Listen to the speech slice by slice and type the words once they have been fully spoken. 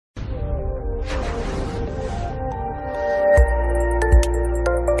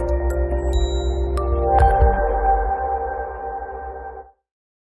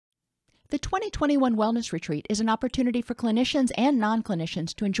2021 Wellness Retreat is an opportunity for clinicians and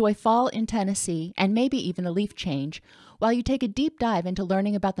non-clinicians to enjoy fall in Tennessee and maybe even a leaf change while you take a deep dive into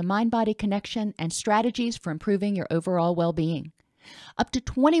learning about the mind-body connection and strategies for improving your overall well-being. Up to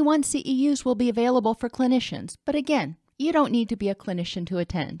 21 CEUs will be available for clinicians, but again, you don't need to be a clinician to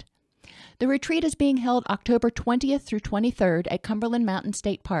attend. The retreat is being held October 20th through 23rd at Cumberland Mountain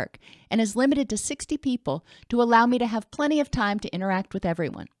State Park and is limited to 60 people to allow me to have plenty of time to interact with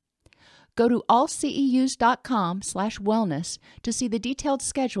everyone. Go to allceus.com/wellness to see the detailed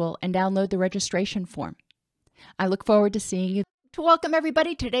schedule and download the registration form. I look forward to seeing you. To welcome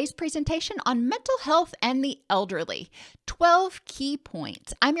everybody to today's presentation on mental health and the elderly, 12 key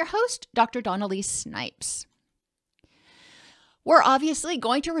points. I'm your host, Dr. Dawn-Elise Snipes. We're obviously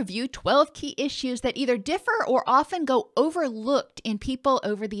going to review 12 key issues that either differ or often go overlooked in people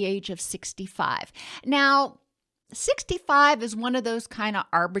over the age of 65. Now, 65 is one of those kind of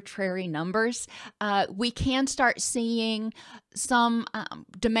arbitrary numbers. We can start seeing some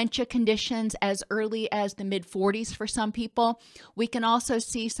dementia conditions as early as the mid-40s for some people. We can also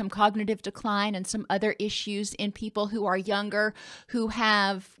see some cognitive decline and some other issues in people who are younger, who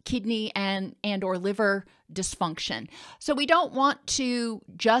have kidney and or liver dysfunction. So we don't want to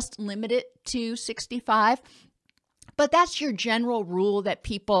just limit it to 65. But that's your general rule that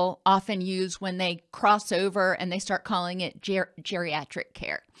people often use when they cross over and they start calling it geriatric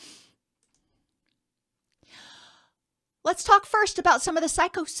care. Let's talk first about some of the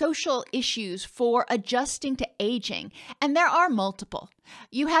psychosocial issues for adjusting to aging, and there are multiple.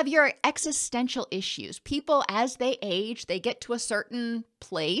 You have your existential issues. People, as they age, they get to a certain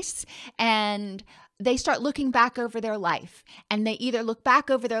place and they start looking back over their life, and they either look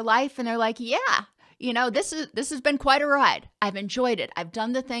back over their life and they're like, yeah, you know, this has been quite a ride. I've enjoyed it. I've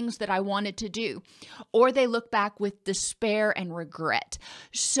done the things that I wanted to do. Or they look back with despair and regret.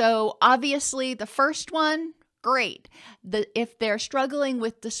 So obviously the first one, great. If they're struggling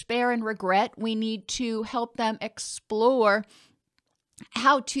with despair and regret, we need to help them explore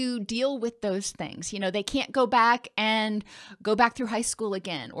how to deal with those things. You know, they can't go back through high school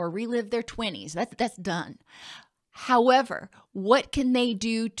again or relive their 20s. That's done. However, what can they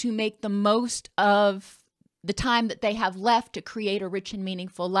do to make the most of the time that they have left to create a rich and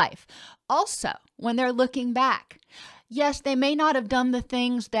meaningful life? Also, when they're looking back, yes, they may not have done the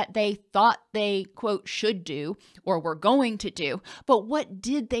things that they thought they, quote, should do or were going to do, but what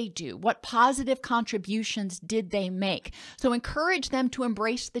did they do? What positive contributions did they make? So encourage them to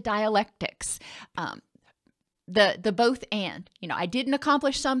embrace the dialectics. The both and. You know, I didn't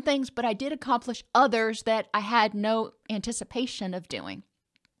accomplish some things, but I did accomplish others that I had no anticipation of doing.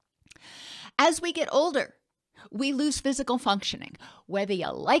 As we get older, we lose physical functioning. Whether you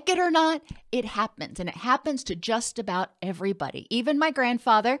like it or not, it happens, and it happens to just about everybody. Even my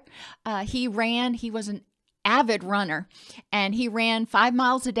grandfather, he was an avid runner, and he ran 5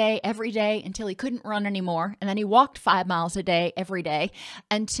 miles a day every day until he couldn't run anymore, and then he walked 5 miles a day every day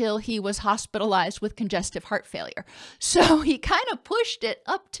until he was hospitalized with congestive heart failure. So he kind of pushed it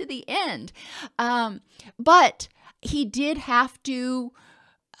up to the end, but he did have to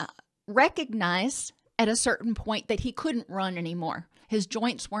recognize at a certain point that he couldn't run anymore. His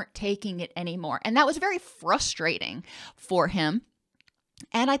joints weren't taking it anymore, and that was very frustrating for him.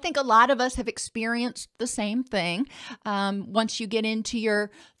 And I think a lot of us have experienced the same thing. Once you get into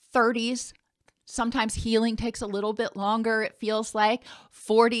your 30s, sometimes healing takes a little bit longer, it feels like.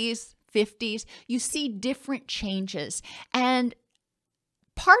 40s, 50s, you see different changes. And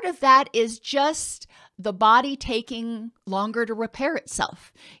part of that is just the body taking longer to repair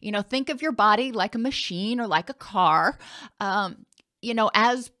itself. You know, think of your body like a machine or like a car. You know,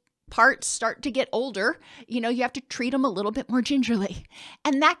 as parts start to get older, you know, you have to treat them a little bit more gingerly.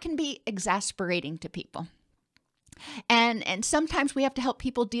 And that can be exasperating to people. And sometimes we have to help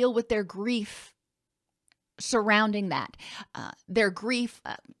people deal with their grief surrounding that. Their grief,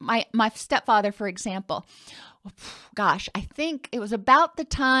 my stepfather, for example, gosh, I think it was about the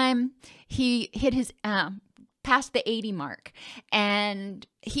time he hit his, past the 80 mark, and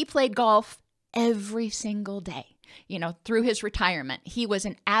he played golf every single day. You know, through his retirement. He was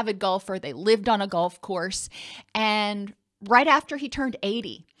an avid golfer. They lived on a golf course. And right after he turned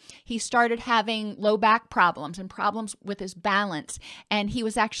 80, he started having low back problems and problems with his balance. And he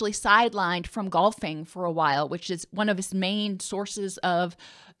was actually sidelined from golfing for a while, which is one of his main sources of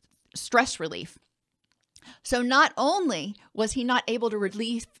stress relief. So not only was he not able to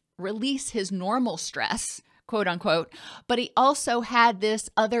release his normal stress, quote unquote, but he also had this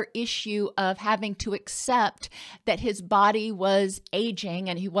other issue of having to accept that his body was aging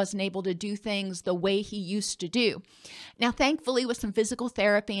and he wasn't able to do things the way he used to do. Now, thankfully, with some physical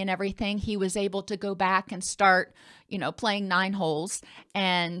therapy and everything, he was able to go back and start, playing 9 holes.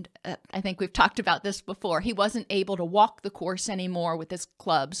 And I think we've talked about this before. He wasn't able to walk the course anymore with his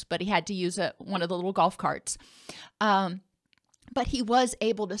clubs, but he had to use one of the little golf carts. But he was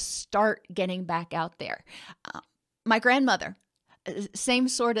able to start getting back out there. My grandmother, same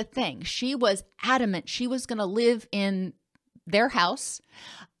sort of thing. She was adamant she was going to live in their house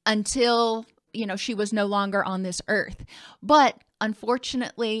until, she was no longer on this earth. But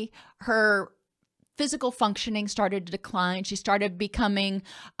unfortunately, her physical functioning started to decline. She started becoming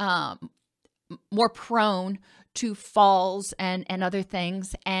more prone to falls and other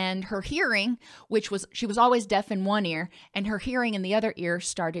things. And her hearing, she was always deaf in one ear, and her hearing in the other ear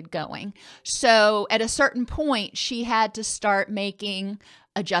started going. So at a certain point, she had to start making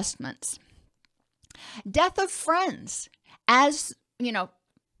adjustments. Death of friends. As,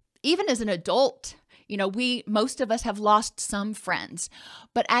 even as an adult, most of us have lost some friends.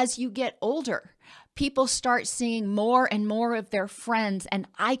 But as you get older, people start seeing more and more of their friends and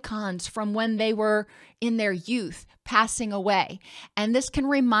icons from when they were in their youth passing away. And this can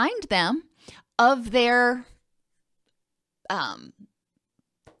remind them of their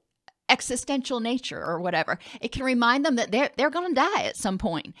existential nature or whatever. It can remind them that they're going to die at some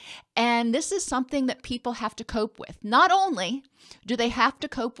point. And this is something that people have to cope with. Not only do they have to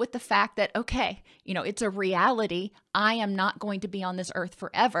cope with the fact that, okay, it's a reality. I am not going to be on this earth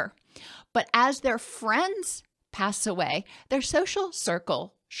forever. But as their friends pass away, their social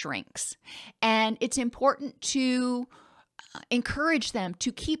circle shrinks. And it's important to encourage them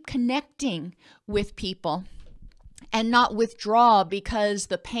to keep connecting with people and not withdraw because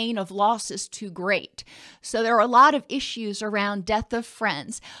the pain of loss is too great. So there are a lot of issues around death of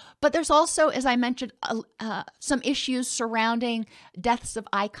friends. But there's also, as I mentioned, some issues surrounding deaths of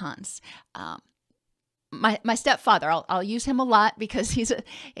icons. My stepfather, I'll use him a lot because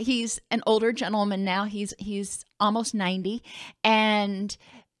he's an older gentleman now. He's almost 90, and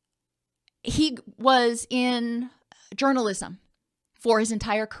he was in journalism for his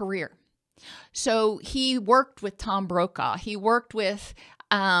entire career. So he worked with Tom Brokaw. He worked with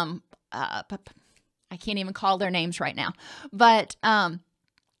I can't even call their names right now, but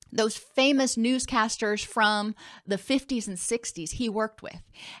those famous newscasters from the 50s and 60s he worked with.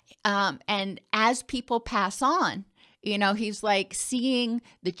 And as people pass on, he's like seeing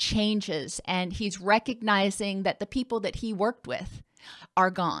the changes, and he's recognizing that the people that he worked with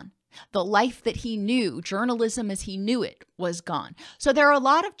are gone. The life that he knew, journalism as he knew it, was gone. So there are a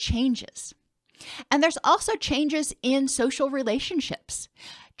lot of changes. And there's also changes in social relationships,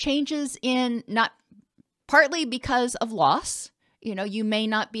 changes in not partly because of loss. You may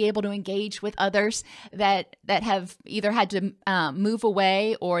not be able to engage with others that have either had to move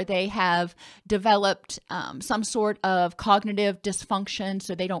away, or they have developed some sort of cognitive dysfunction,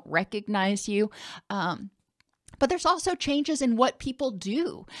 so they don't recognize you. But there's also changes in what people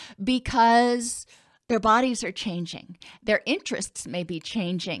do because their bodies are changing. Their interests may be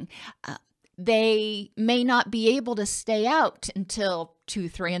changing. They may not be able to stay out until 2,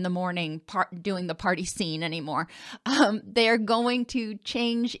 3 in the morning doing the party scene anymore. They're going to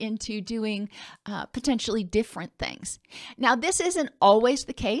change into doing potentially different things. Now, this isn't always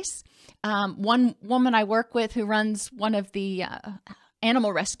the case. One woman I work with who runs one of the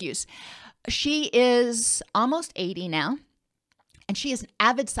animal rescues, she is almost 80 now, and she is an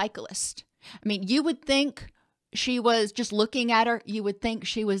avid cyclist. I mean, you would think she was, just looking at her, you would think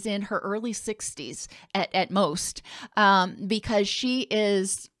she was in her early 60s at most, because she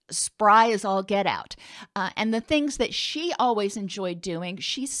is spry as all get out. And the things that she always enjoyed doing,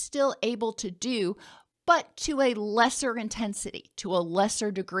 she's still able to do, but to a lesser intensity, to a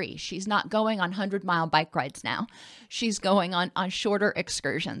lesser degree. She's not going on 100-mile bike rides now. She's going on shorter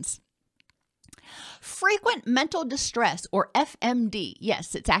excursions. Frequent mental distress, or FMD.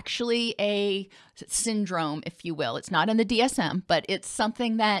 Yes, it's actually a syndrome, if you will. It's not in the DSM, but it's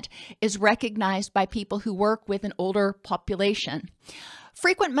something that is recognized by people who work with an older population.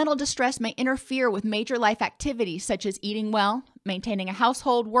 Frequent mental distress may interfere with major life activities such as eating well, maintaining a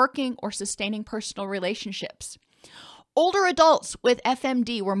household, working, or sustaining personal relationships. Older adults with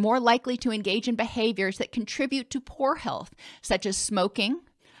FMD were more likely to engage in behaviors that contribute to poor health, such as smoking,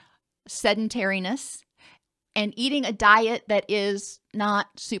 sedentariness, and eating a diet that is not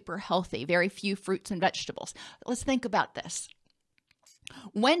super healthy, very few fruits and vegetables. Let's think about this.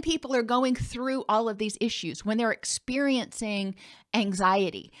 When people are going through all of these issues, when they're experiencing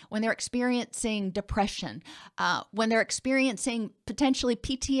anxiety, when they're experiencing depression, when they're experiencing potentially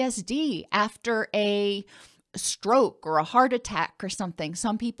PTSD after a stroke or a heart attack or something,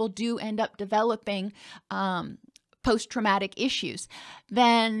 some people do end up developing post-traumatic issues,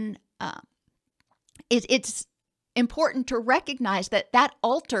 then it's important to recognize that that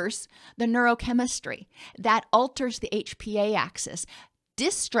alters the neurochemistry, that alters the HPA axis.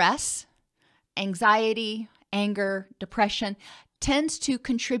 Distress, anxiety, anger, depression tends to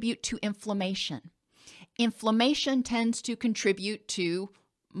contribute to inflammation. Inflammation tends to contribute to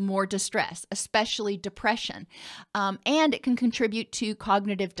more distress, especially depression. And it can contribute to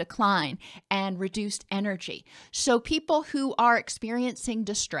cognitive decline and reduced energy. So people who are experiencing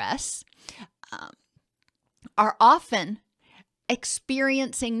distress are often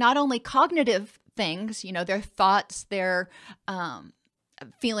experiencing not only cognitive things, their thoughts, their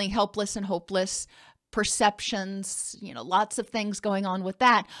feeling helpless and hopeless, perceptions, lots of things going on with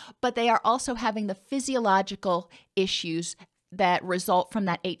that, but they are also having the physiological issues that result from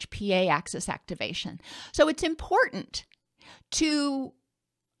that HPA axis activation. So it's important to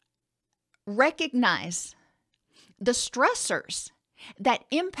recognize the stressors that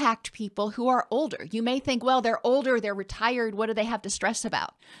impact people who are older. You may think, well, they're older, they're retired, what do they have to stress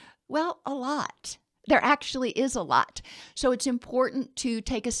about? Well, a lot. There actually is a lot. So it's important to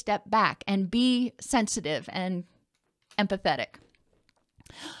take a step back and be sensitive and empathetic.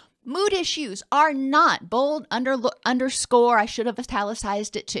 Mood issues are not, bold underscore, I should have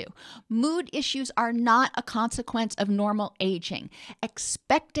italicized it too. Mood issues are not a consequence of normal aging.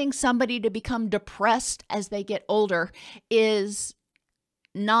 Expecting somebody to become depressed as they get older is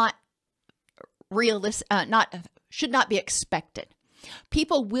not realistic, should not be expected.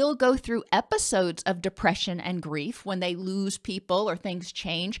 People will go through episodes of depression and grief when they lose people or things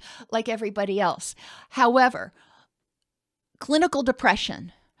change, like everybody else. However, clinical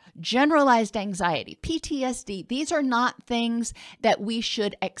depression, generalized anxiety, PTSD, these are not things that we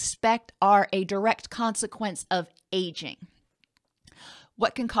should expect are a direct consequence of aging.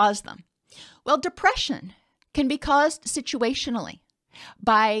 What can cause them? Well, depression can be caused situationally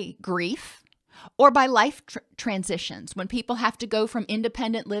by grief, or by life transitions, when people have to go from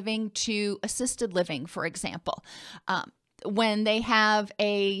independent living to assisted living, for example, when they have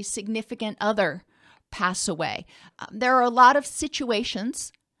a significant other pass away. There are a lot of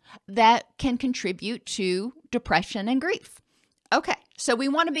situations that can contribute to depression and grief. Okay, so we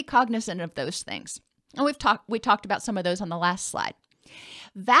want to be cognizant of those things. And we talked about some of those on the last slide.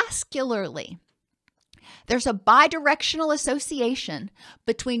 Vascularly, there's a bidirectional association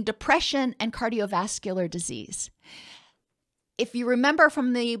between depression and cardiovascular disease. If you remember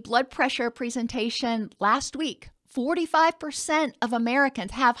from the blood pressure presentation last week, 45% of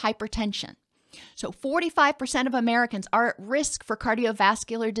Americans have hypertension. So 45% of Americans are at risk for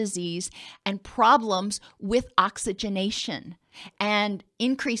cardiovascular disease and problems with oxygenation and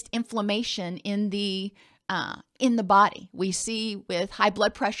increased inflammation in the body. We see with high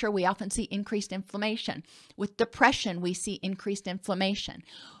blood pressure, we often see increased inflammation. With depression, we see increased inflammation.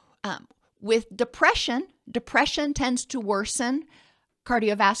 With depression tends to worsen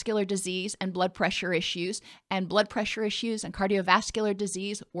cardiovascular disease and blood pressure issues, and blood pressure issues and cardiovascular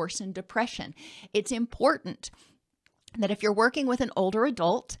disease worsen depression. It's important that if you're working with an older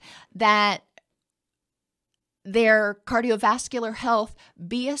adult, that their cardiovascular health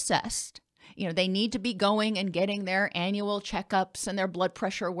be assessed. They need to be going and getting their annual checkups and their blood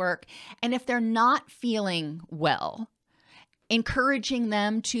pressure work. And if they're not feeling well, encouraging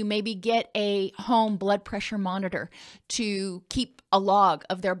them to maybe get a home blood pressure monitor to keep a log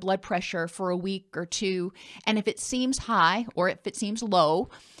of their blood pressure for a week or two. And if it seems high or if it seems low,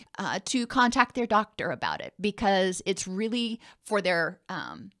 to contact their doctor about it, because it's really for their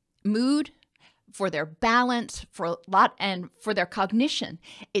mood, for their balance, and for their cognition.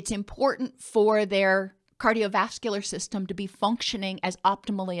 It's important for their cardiovascular system to be functioning as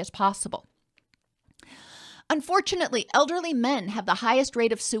optimally as possible. Unfortunately, elderly men have the highest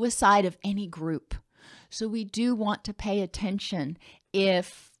rate of suicide of any group. So we do want to pay attention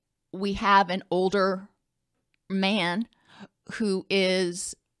if we have an older man who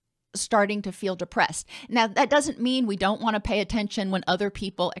is starting to feel depressed. Now, that doesn't mean we don't want to pay attention when other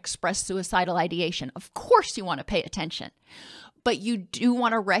people express suicidal ideation. Of course you want to pay attention. But you do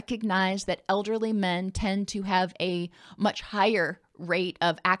want to recognize that elderly men tend to have a much higher rate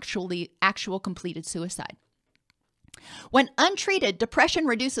of actual completed suicide. When untreated, depression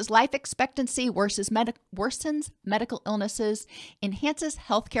reduces life expectancy, worsens medical illnesses, enhances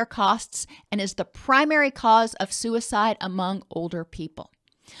healthcare costs, and is the primary cause of suicide among older people.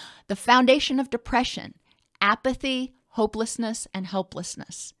 The foundation of depression: apathy, hopelessness, and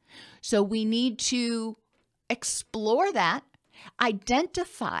helplessness. So we need to explore that,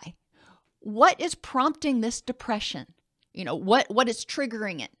 identify what is prompting this depression, what is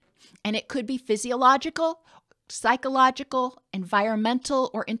triggering it. And it could be physiological, psychological, environmental,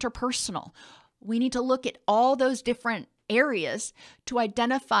 or interpersonal. We need to look at all those different areas to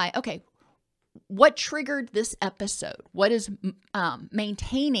identify, okay, what triggered this episode? What is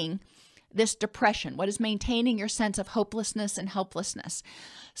maintaining this depression? What is maintaining your sense of hopelessness and helplessness?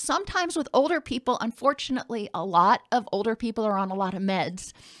 Sometimes with older people, unfortunately, a lot of older people are on a lot of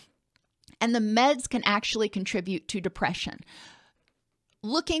meds, and the meds can actually contribute to depression.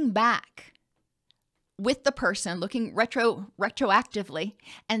 Looking back with the person, looking retroactively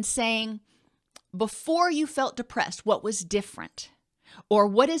and saying, before you felt depressed, what was different? Or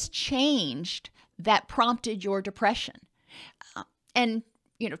what has changed that prompted your depression? And,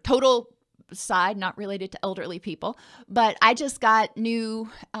 total side, not related to elderly people, but I just got new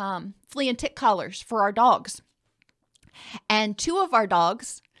flea and tick collars for our dogs. And 2 of our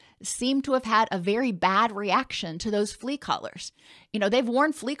dogs seem to have had a very bad reaction to those flea collars. They've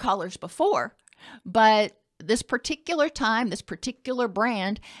worn flea collars before, but this particular time, this particular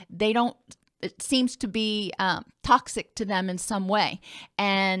brand, it seems to be toxic to them in some way.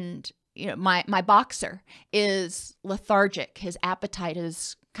 And, my boxer is lethargic. His appetite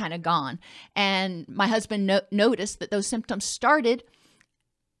is kind of gone. And my husband noticed that those symptoms started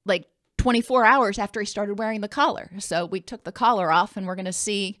like 24 hours after he started wearing the collar. So we took the collar off, and we're going to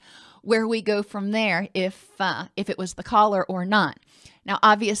see where we go from there, if it was the collar or not. Now,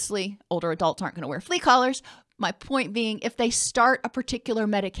 obviously, older adults aren't going to wear flea collars. My point being, if they start a particular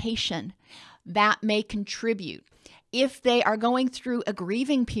medication, that may contribute. If they are going through a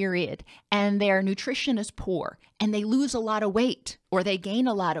grieving period and their nutrition is poor and they lose a lot of weight or they gain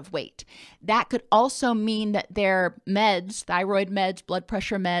a lot of weight, that could also mean that their meds, thyroid meds, blood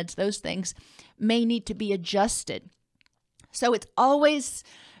pressure meds, those things may need to be adjusted. So it's always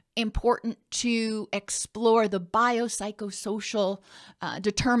important to explore the biopsychosocial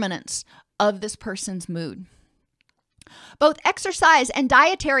determinants of this person's mood. Both exercise and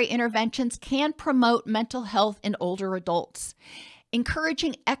dietary interventions can promote mental health in older adults.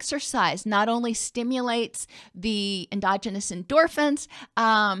 Encouraging exercise not only stimulates the endogenous endorphins,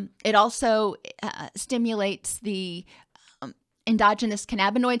 it also stimulates the endogenous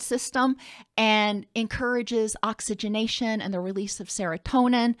cannabinoid system and encourages oxygenation and the release of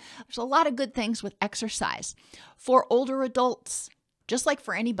serotonin. There's a lot of good things with exercise. For older adults, just like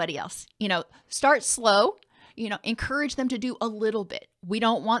for anybody else, start slow. Encourage them to do a little bit. We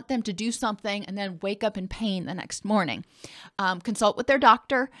don't want them to do something and then wake up in pain the next morning. Consult with their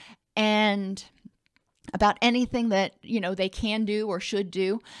doctor and about anything that, they can do or should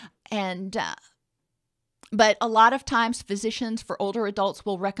do. And, but a lot of times physicians for older adults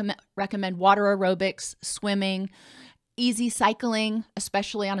will recommend water aerobics, swimming, easy cycling,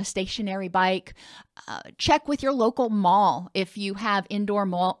 especially on a stationary bike. Check with your local mall if you have indoor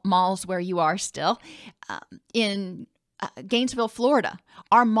malls where you are still. In Gainesville, Florida,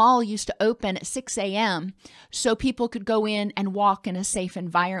 our mall used to open at 6 a.m. so people could go in and walk in a safe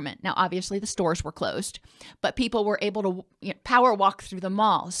environment. Now, obviously, the stores were closed, but people were able to power walk through the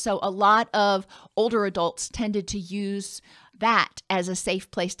mall. So a lot of older adults tended to use that as a safe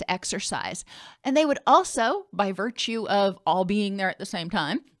place to exercise. And they would also, by virtue of all being there at the same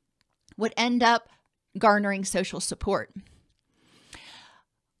time, would end up garnering social support.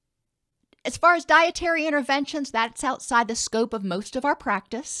 As far as dietary interventions, that's outside the scope of most of our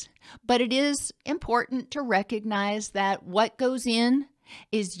practice, but it is important to recognize that what goes in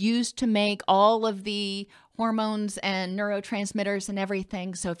is used to make all of the hormones and neurotransmitters and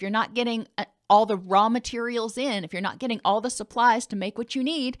everything. So if you're not getting all the raw materials in, if you're not getting all the supplies to make what you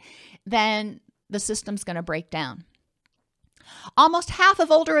need, then the system's going to break down. Almost half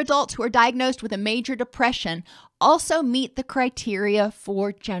of older adults who are diagnosed with a major depression also meet the criteria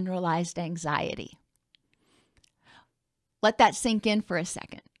for generalized anxiety. Let that sink in for a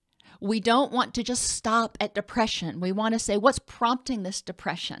second. We don't want to just stop at depression. We want to say, what's prompting this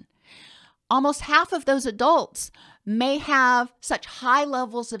depression? Almost half of those adults may have such high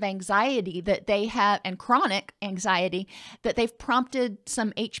levels of anxiety that they have, and chronic anxiety, that they've prompted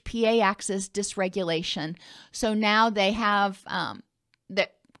some HPA axis dysregulation. So now they have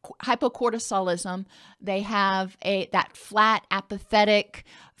hypocortisolism. They have that flat, apathetic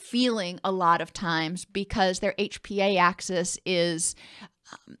feeling a lot of times because their HPA axis is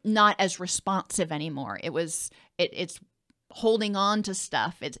not as responsive anymore. It's holding on to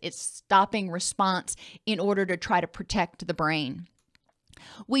stuff. It's stopping response in order to try to protect the brain.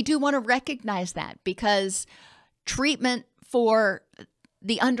 We do want to recognize that because treatment for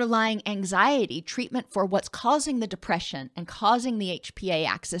the underlying anxiety, treatment for what's causing the depression and causing the HPA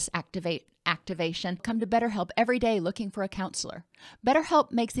axis activation, come to BetterHelp every day looking for a counselor.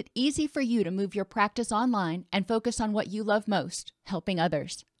 BetterHelp makes it easy for you to move your practice online and focus on what you love most, helping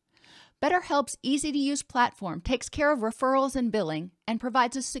others. BetterHelp's easy-to-use platform takes care of referrals and billing and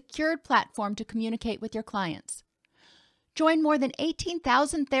provides a secured platform to communicate with your clients. Join more than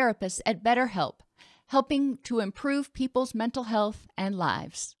 18,000 therapists at BetterHelp, helping to improve people's mental health and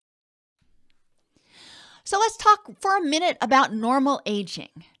lives. So let's talk for a minute about normal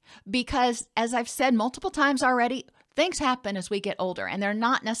aging, because as I've said multiple times already, things happen as we get older and they're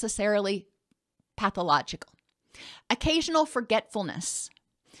not necessarily pathological. Occasional forgetfulness.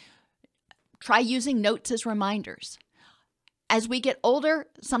 Try using notes as reminders. As we get older,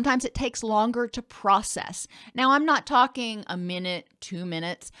 sometimes it takes longer to process. Now, I'm not talking a minute, 2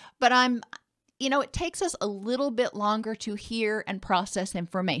 minutes, but it takes us a little bit longer to hear and process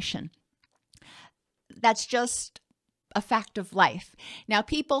information. That's just a fact of life. Now,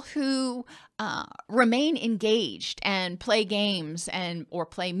 people who remain engaged and play games or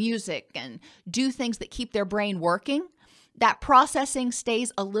play music and do things that keep their brain working, that processing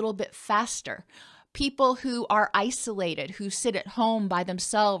stays a little bit faster. People who are isolated, who sit at home by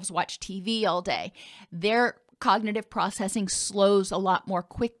themselves, watch TV all day, their cognitive processing slows a lot more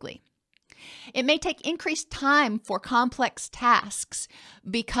quickly. It may take increased time for complex tasks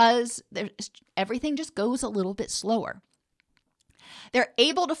because everything just goes a little bit slower. They're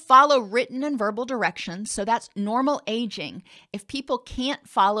able to follow written and verbal directions, so that's normal aging. If people can't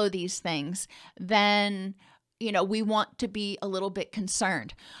follow these things, then, we want to be a little bit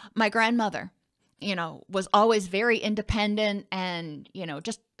concerned. My grandmother, was always very independent and,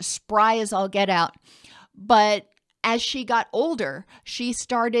 just spry as all get out. But as she got older, she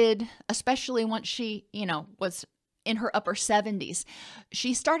started, especially once she, was in her upper 70s,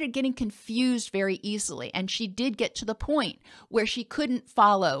 she started getting confused very easily. And she did get to the point where she couldn't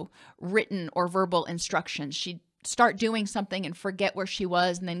follow written or verbal instructions. She'd start doing something and forget where she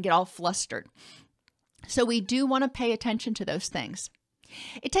was and then get all flustered. So we do want to pay attention to those things.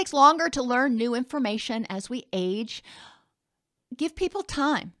 It takes longer to learn new information as we age. Give people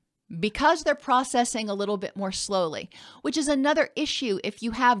time because they're processing a little bit more slowly, which is another issue. If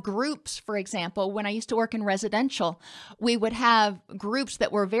you have groups, for example, when I used to work in residential, we would have groups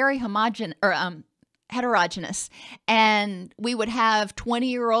that were very heterogeneous, and we would have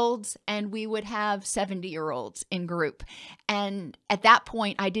 20-year-olds and we would have 70-year-olds in group. And at that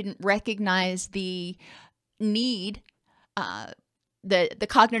point, I didn't recognize the need, the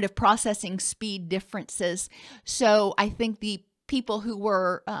cognitive processing speed differences. So I think the people who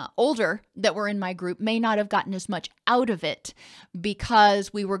were older that were in my group may not have gotten as much out of it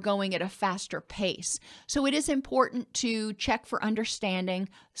because we were going at a faster pace. So it is important to check for understanding,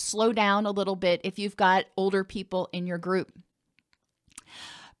 slow down a little bit if you've got older people in your group.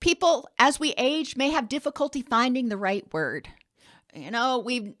 People, as we age, may have difficulty finding the right word.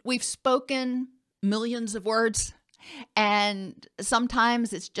 We've spoken millions of words, and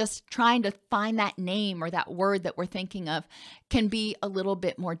sometimes it's just trying to find that name or that word that we're thinking of can be a little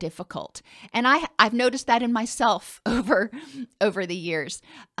bit more difficult. And I've noticed that in myself over the years.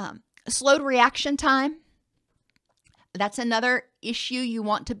 Slowed reaction time. That's another issue you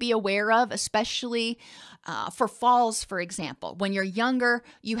want to be aware of, especially for falls, for example. When you're younger,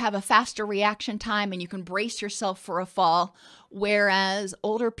 you have a faster reaction time and you can brace yourself for a fall, whereas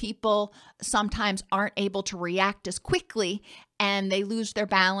older people sometimes aren't able to react as quickly and they lose their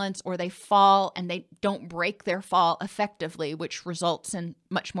balance or they fall and they don't break their fall effectively, which results in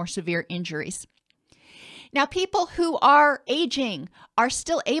much more severe injuries. Now, people who are aging are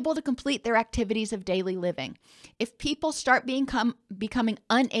still able to complete their activities of daily living. If people start becoming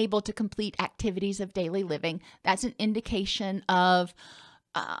unable to complete activities of daily living, that's an indication of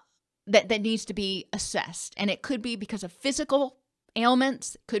that needs to be assessed. And it could be because of physical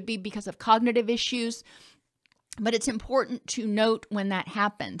ailments, it could be because of cognitive issues, but it's important to note when that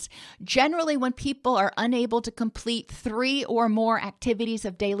happens. Generally, when people are unable to complete 3 or more activities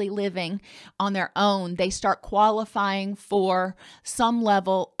of daily living on their own, they start qualifying for some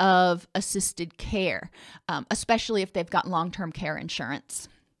level of assisted care, especially if they've got long-term care insurance.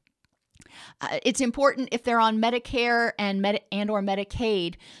 It's important if they're on Medicare and or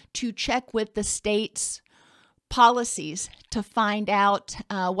Medicaid to check with the state's policies to find out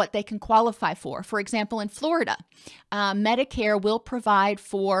what they can qualify for. For example, in Florida, Medicare will provide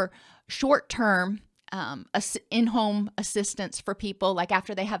for short-term in-home assistance for people, like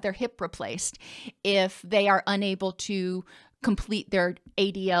after they have their hip replaced, if they are unable to complete their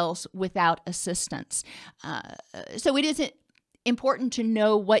ADLs without assistance. So it isn't important to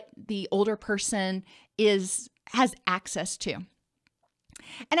know what the older person has access to.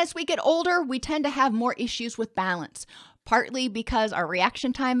 And as we get older, we tend to have more issues with balance, partly because our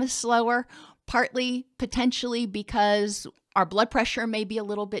reaction time is slower, partly potentially because our blood pressure may be a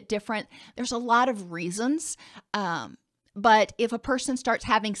little bit different. There's a lot of reasons. But if a person starts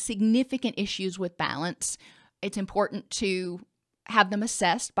having significant issues with balance, it's important to have them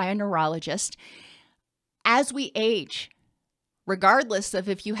assessed by a neurologist. As we age, regardless of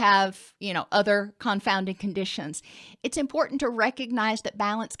if you have, other confounding conditions, it's important to recognize that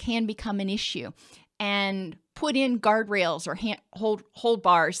balance can become an issue and put in guardrails or hold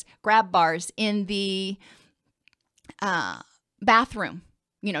bars, grab bars in the bathroom,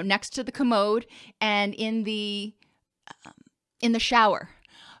 next to the commode and in the shower.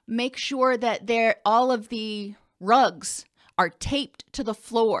 Make sure that all of the rugs are taped to the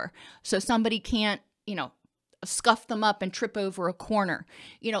floor so somebody can't, scuff them up and trip over a corner.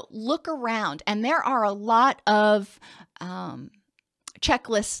 Look around, and there are a lot of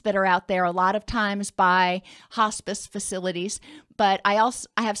checklists that are out there, a lot of times by hospice facilities, but I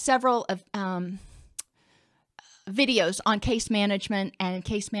have several of videos on case management and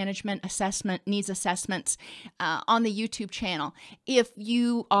case management assessment, needs assessments on the YouTube channel. If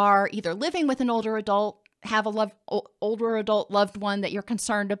you are either living with an older adult, have a older adult loved one that you're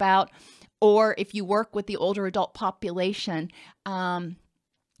concerned about, or if you work with the older adult population,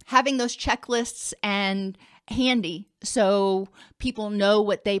 having those checklists and handy so people know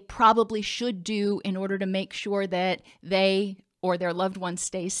what they probably should do in order to make sure that they or their loved one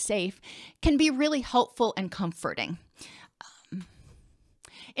stays safe can be really helpful and comforting.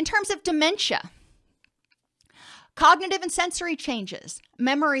 In terms of dementia, cognitive and sensory changes,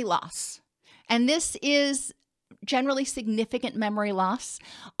 memory loss, and this is generally significant memory loss.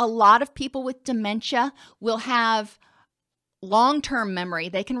 A lot of people with dementia will have long-term memory.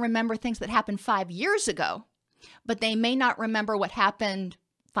 They can remember things that happened 5 years ago, but they may not remember what happened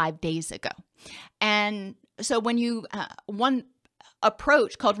 5 days ago. And so when one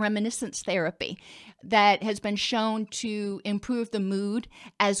approach called reminiscence therapy that has been shown to improve the mood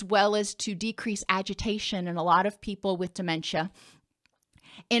as well as to decrease agitation in a lot of people with dementia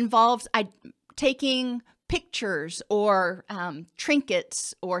involves taking pictures or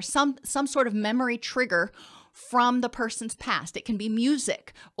trinkets or some sort of memory trigger from the person's past. It can be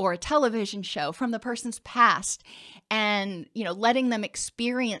music or a television show from the person's past, and letting them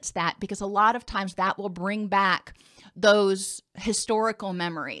experience that, because a lot of times that will bring back those historical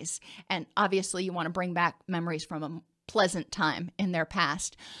memories. And obviously you want to bring back memories from a pleasant time in their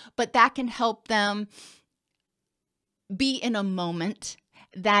past, but that can help them be in a moment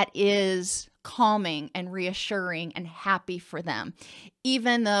that is calming and reassuring and happy for them,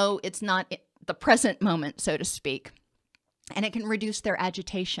 even though it's not the present moment, so to speak, and it can reduce their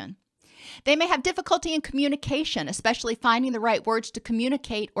agitation. They may have difficulty in communication, especially finding the right words to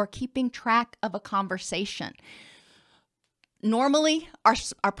communicate or keeping track of a conversation. Normally,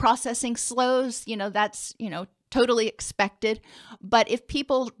 our processing slows, that's, totally expected. But if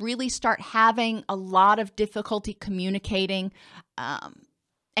people really start having a lot of difficulty communicating,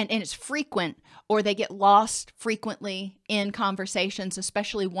 and it's frequent, or they get lost frequently in conversations,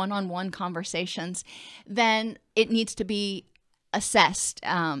 especially one-on-one conversations, then it needs to be assessed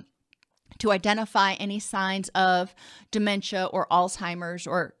to identify any signs of dementia or Alzheimer's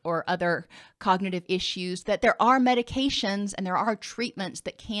or other cognitive issues, that there are medications and there are treatments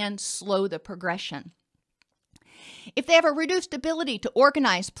that can slow the progression. If they have a reduced ability to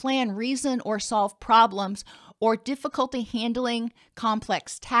organize, plan, reason, or solve problems, or difficulty handling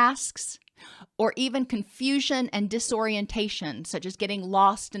complex tasks, or even confusion and disorientation, such as getting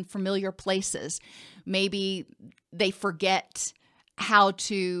lost in familiar places. Maybe they forget how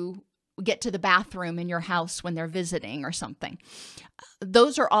to get to the bathroom in your house when they're visiting or something.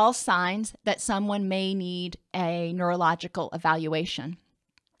 Those are all signs that someone may need a neurological evaluation.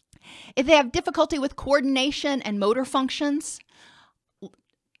 If they have difficulty with coordination and motor functions,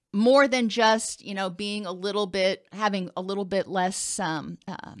 more than just, having a little bit less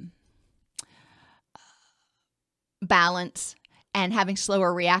balance and having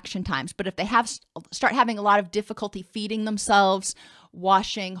slower reaction times. But if they start having a lot of difficulty feeding themselves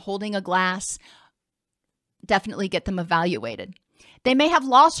washing, holding a glass, definitely get them evaluated. They may have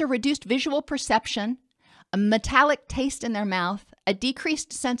loss or reduced visual perception, a metallic taste in their mouth, a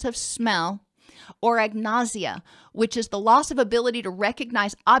decreased sense of smell, or agnosia, which is the loss of ability to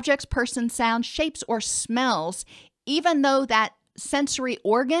recognize objects, persons, sounds, shapes, or smells, even though that sensory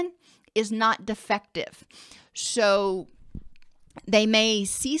organ is not defective. So they may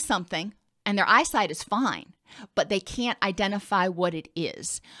see something and their eyesight is fine, but they can't identify what it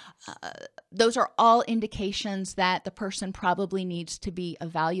is. Those are all indications that the person probably needs to be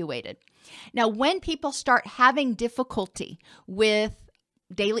evaluated. Now, when people start having difficulty with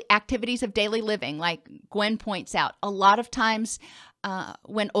daily activities of daily living, like Gwen points out, a lot of times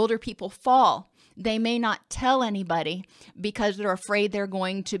when older people fall, they may not tell anybody because they're afraid they're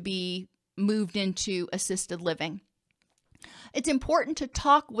going to be moved into assisted living. It's important to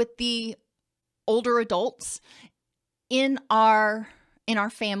talk with the older adults in our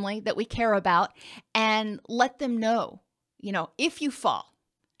family that we care about and let them know, if you fall,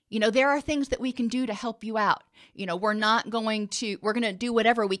 there are things that we can do to help you out. We're going to do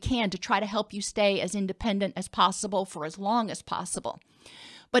whatever we can to try to help you stay as independent as possible for as long as possible.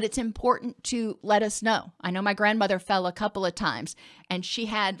 But it's important to let us know. I know my grandmother fell a couple of times and she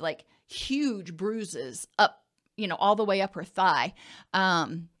had like huge bruises up, all the way up her thigh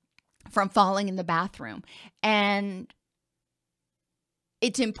from falling in the bathroom. And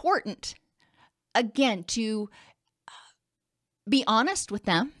it's important, again, to be honest with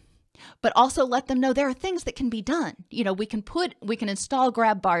them, but also let them know there are things that can be done. We can install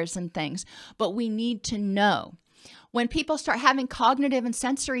grab bars and things, but we need to know. When people start having cognitive and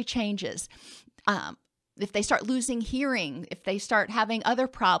sensory changes, if they start losing hearing, if they start having other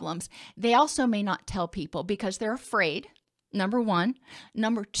problems, they also may not tell people because they're afraid, number one.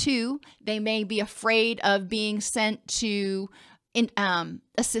 Number two, they may be afraid of being sent to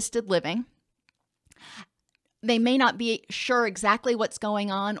assisted living. They may not be sure exactly what's going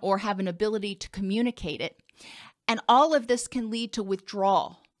on or have an ability to communicate it. And all of this can lead to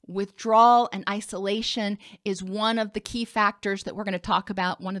withdrawal. Withdrawal and isolation is one of the key factors that we're going to talk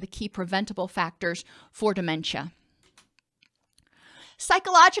about, one of the key preventable factors for dementia.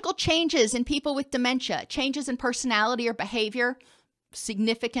 Psychological changes in people with dementia, changes in personality or behavior,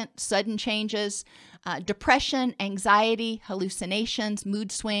 significant sudden changes, depression, anxiety, hallucinations,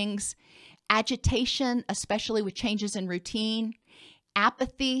 mood swings, agitation, especially with changes in routine,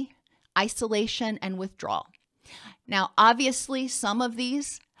 apathy, isolation, and withdrawal. Now, obviously, some of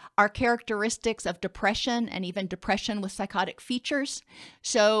these are characteristics of depression and even depression with psychotic features.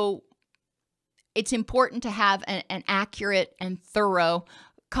 So it's important to have an accurate and thorough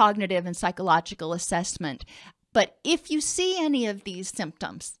cognitive and psychological assessment. But if you see any of these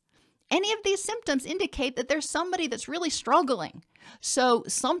symptoms indicate that there's somebody that's really struggling. So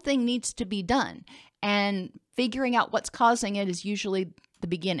something needs to be done. And figuring out what's causing it is usually the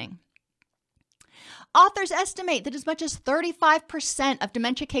beginning. Authors estimate that as much as 35% of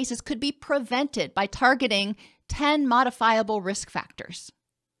dementia cases could be prevented by targeting 10 modifiable risk factors.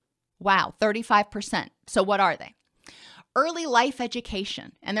 Wow, 35%. So what are they? Early life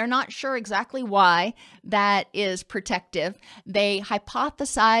education, and they're not sure exactly why that is protective. They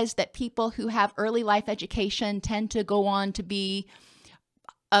hypothesize that people who have early life education tend to go on to be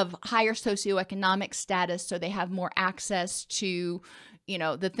of higher socioeconomic status, so they have more access to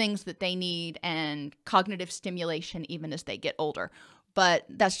the things that they need and cognitive stimulation even as they get older. But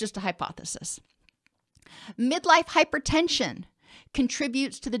that's just a hypothesis. Midlife hypertension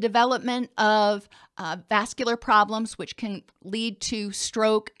contributes to the development of vascular problems, which can lead to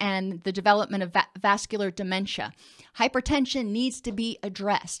stroke and the development of vascular dementia. Hypertension needs to be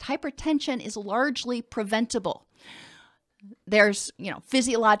addressed. Hypertension is largely preventable. There's,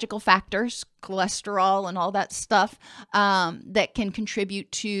 physiological factors, cholesterol and all that stuff that can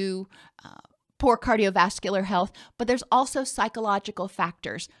contribute to poor cardiovascular health, but there's also psychological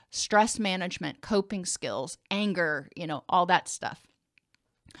factors, stress management, coping skills, anger, all that stuff.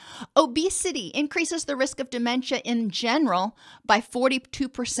 Obesity increases the risk of dementia in general by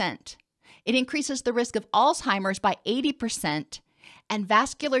 42%. It increases the risk of Alzheimer's by 80% and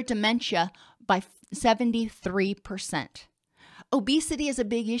vascular dementia by 73%. Obesity is a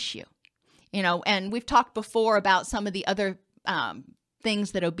big issue, and we've talked before about some of the other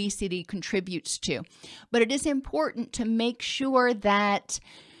things that obesity contributes to. But it is important to make sure that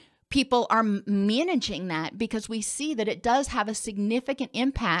people are managing that because we see that it does have a significant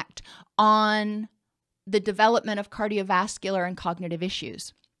impact on the development of cardiovascular and cognitive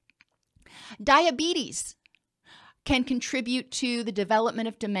issues. Diabetes can contribute to the development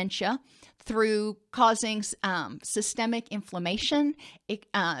of dementia through causing systemic inflammation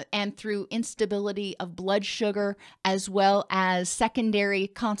and through instability of blood sugar, as well as secondary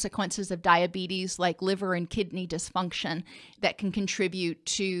consequences of diabetes like liver and kidney dysfunction that can contribute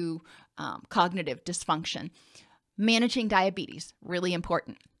to cognitive dysfunction. Managing diabetes, really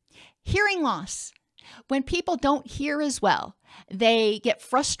important. Hearing loss. When people don't hear as well, they get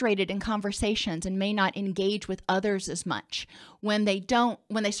frustrated in conversations and may not engage with others as much. When they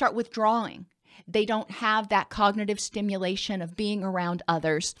start withdrawing, they don't have that cognitive stimulation of being around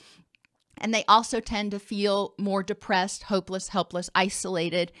others. And they also tend to feel more depressed, hopeless, helpless,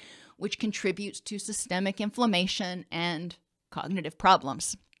 isolated, which contributes to systemic inflammation and cognitive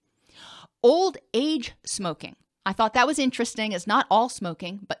problems. Old age smoking. I thought that was interesting. It's not all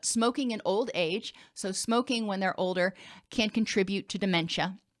smoking, but smoking in old age, so smoking when they're older, can contribute to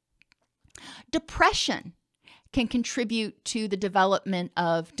dementia. Depression can contribute to the development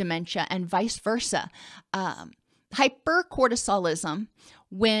of dementia and vice versa. Hypercortisolism,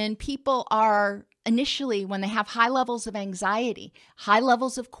 when people are when they have high levels of anxiety, high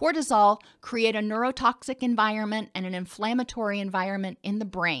levels of cortisol create a neurotoxic environment and an inflammatory environment in the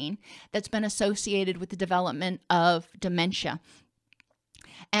brain that's been associated with the development of dementia.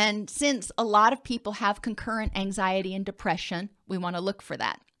 And since a lot of people have concurrent anxiety and depression, we want to look for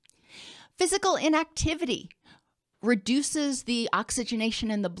that. Physical inactivity reduces the oxygenation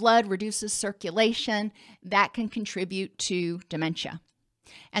in the blood, reduces circulation. That can contribute to dementia.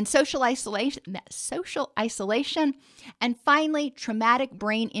 And social isolation, and finally, traumatic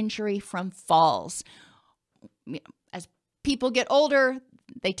brain injury from falls. As people get older,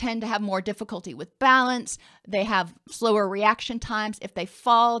 they tend to have more difficulty with balance. They have slower reaction times. If they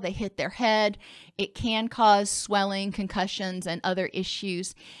fall, they hit their head. It can cause swelling, concussions, and other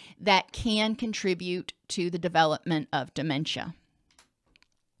issues that can contribute to the development of dementia.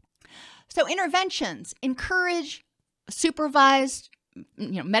 So interventions: encourage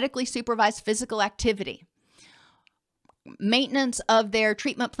medically supervised physical activity, maintenance of their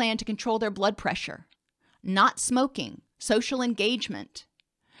treatment plan to control their blood pressure, not smoking, social engagement,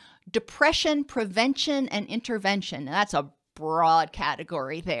 depression prevention and intervention. Now, that's a broad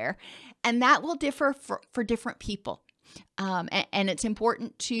category there, and that will differ for different people. And it's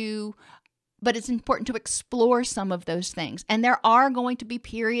important to explore some of those things. And there are going to be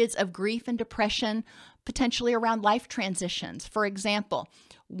periods of grief and depression, potentially around life transitions. For example,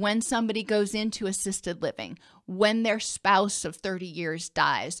 when somebody goes into assisted living, when their spouse of 30 years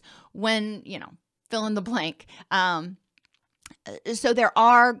dies, when, fill in the blank. So there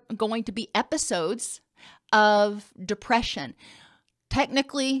are going to be episodes of depression.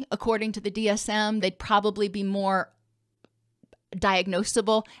 Technically, according to the DSM, they'd probably be more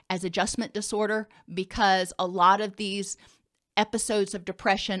diagnosable as adjustment disorder because a lot of these episodes of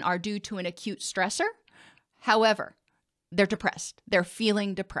depression are due to an acute stressor. However, they're depressed. They're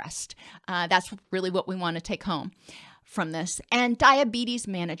feeling depressed. That's really what we want to take home from this. And diabetes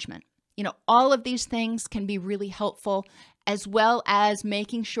management. All of these things can be really helpful, as well as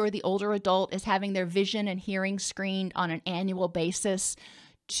making sure the older adult is having their vision and hearing screened on an annual basis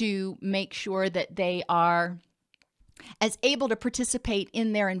to make sure that they are as able to participate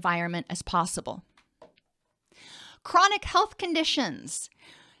in their environment as possible. Chronic health conditions.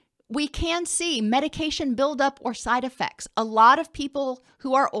 We can see medication buildup or side effects. A lot of people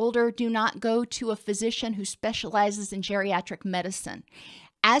who are older do not go to a physician who specializes in geriatric medicine.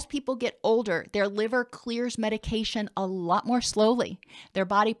 As people get older, their liver clears medication a lot more slowly. Their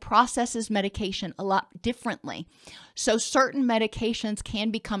body processes medication a lot differently. So certain medications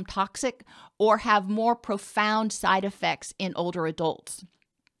can become toxic or have more profound side effects in older adults.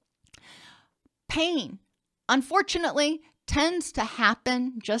 Pain, unfortunately, tends to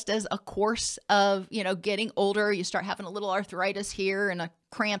happen just as a course of, getting older. You start having a little arthritis here and a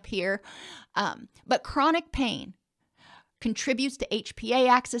cramp here. But chronic pain contributes to HPA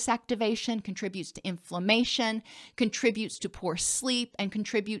axis activation, contributes to inflammation, contributes to poor sleep, and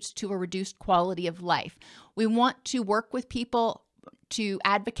contributes to a reduced quality of life. We want to work with people to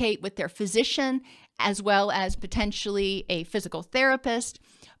advocate with their physician, as well as potentially a physical therapist,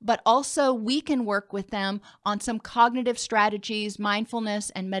 but also we can work with them on some cognitive strategies, mindfulness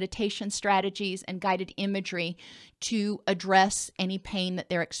and meditation strategies, and guided imagery to address any pain that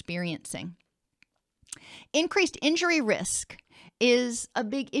they're experiencing. Increased injury risk is a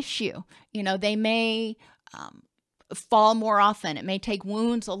big issue. They may fall more often. It may take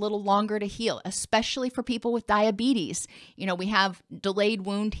wounds a little longer to heal, especially for people with diabetes. We have delayed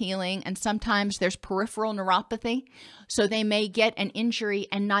wound healing, and sometimes there's peripheral neuropathy, so they may get an injury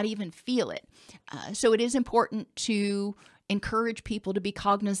and not even feel it. So it is important to encourage people to be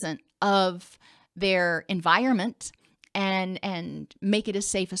cognizant of their environment and make it as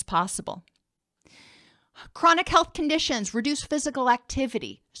safe as possible. Chronic health conditions reduce physical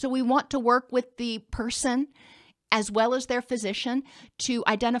activity. So we want to work with the person as well as their physician to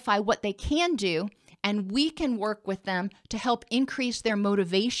identify what they can do, and we can work with them to help increase their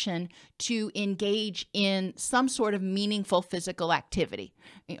motivation to engage in some sort of meaningful physical activity,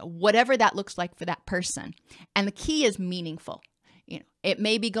 whatever that looks like for that person. And the key is meaningful. It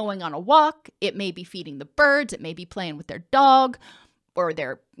may be going on a walk, it may be feeding the birds, it may be playing with their dog or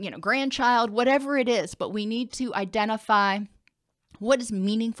their, grandchild, whatever it is, but we need to identify what is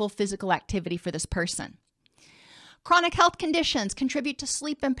meaningful physical activity for this person. Chronic health conditions contribute to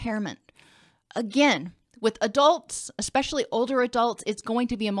sleep impairment. Again, with adults, especially older adults, it's going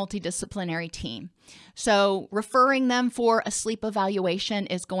to be a multidisciplinary team. So referring them for a sleep evaluation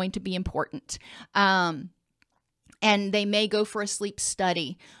is going to be important. And they may go for a sleep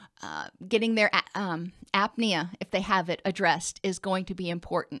study. Getting their apnea, if they have it, addressed is going to be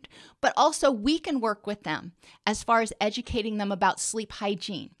important. But also we can work with them as far as educating them about sleep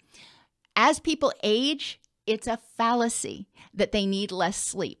hygiene. As people age, it's a fallacy that they need less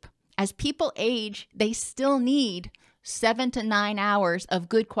sleep. As people age, they still need 7 to 9 hours of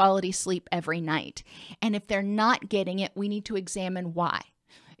good quality sleep every night. And if they're not getting it, we need to examine why.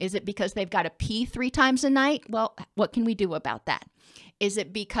 Is it because they've got to pee 3 times a night? Well, what can we do about that? Is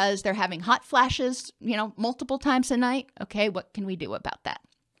it because they're having hot flashes, multiple times a night? Okay, what can we do about that?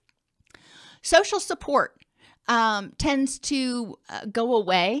 Social support tends to go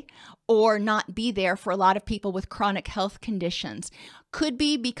away or not be there for a lot of people with chronic health conditions. Could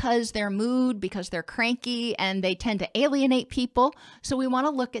be because their mood, because they're cranky, and they tend to alienate people. So we want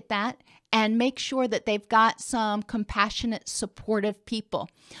to look at that and make sure that they've got some compassionate, supportive people.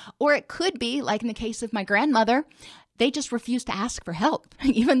 Or it could be, like in the case of my grandmother, they just refuse to ask for help,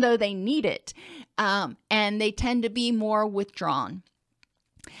 even though they need it. And they tend to be more withdrawn.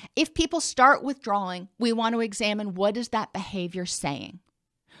 If people start withdrawing, we want to examine, what is that behavior saying?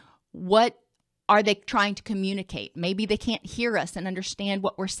 What are they trying to communicate? Maybe they can't hear us and understand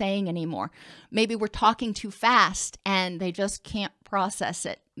what we're saying anymore. Maybe we're talking too fast and they just can't process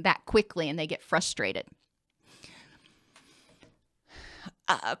it that quickly and they get frustrated.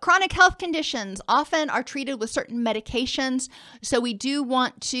 Chronic health conditions often are treated with certain medications, so we do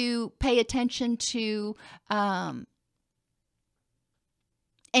want to pay attention to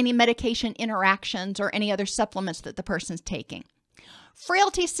any medication interactions or any other supplements that the person's taking.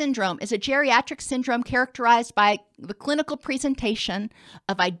 Frailty syndrome is a geriatric syndrome characterized by the clinical presentation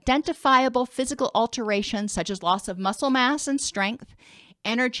of identifiable physical alterations such as loss of muscle mass and strength,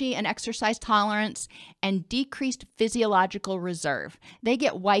 energy and exercise tolerance, and decreased physiological reserve. They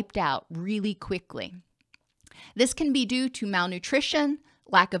get wiped out really quickly. This can be due to malnutrition,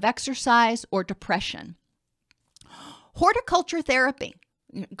 lack of exercise, or depression. Horticulture therapy,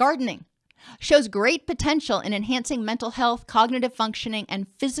 gardening, shows great potential in enhancing mental health, cognitive functioning, and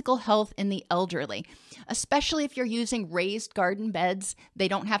physical health in the elderly, especially if you're using raised garden beds. They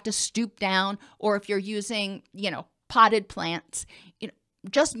don't have to stoop down, or if you're using, potted plants.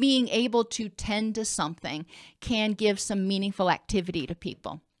 Just being able to tend to something can give some meaningful activity to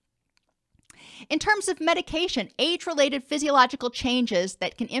people. In terms of medication, age-related physiological changes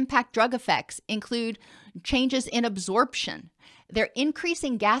that can impact drug effects include changes in absorption. They're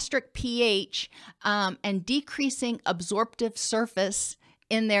increasing gastric pH and decreasing absorptive surface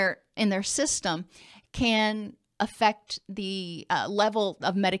in their system can affect the level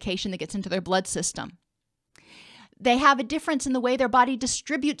of medication that gets into their blood system. They have a difference in the way their body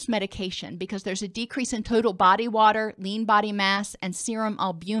distributes medication because there's a decrease in total body water, lean body mass, and serum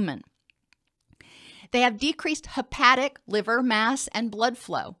albumin. They have decreased hepatic, liver mass, and blood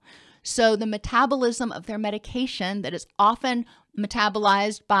flow. So the metabolism of their medication that is often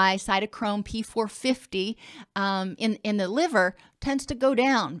metabolized by cytochrome P450 in the liver tends to go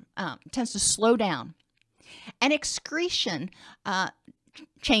down, tends to slow down. And excretion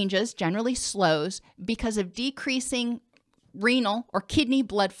changes, generally slows, because of decreasing renal or kidney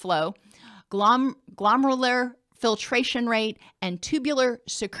blood flow, glomerular filtration rate, and tubular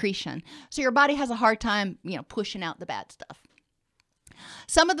secretion. So your body has a hard time, pushing out the bad stuff.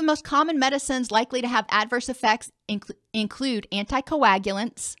 Some of the most common medicines likely to have adverse effects include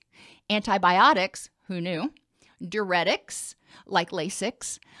anticoagulants, antibiotics, who knew, diuretics, like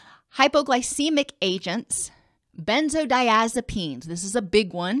Lasix, hypoglycemic agents, benzodiazepines, this is a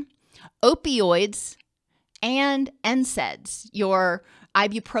big one, opioids, and NSAIDs, your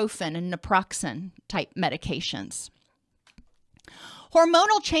ibuprofen and naproxen type medications.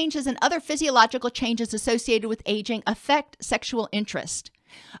 Hormonal changes and other physiological changes associated with aging affect sexual interest.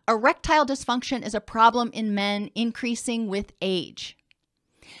 Erectile dysfunction is a problem in men, increasing with age.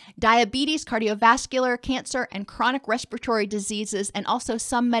 Diabetes, cardiovascular, cancer, and chronic respiratory diseases, and also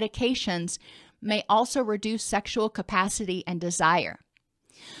some medications, may also reduce sexual capacity and desire.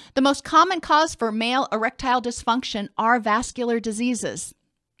 The most common cause for male erectile dysfunction are vascular diseases,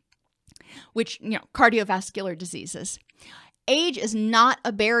 cardiovascular diseases. Age is not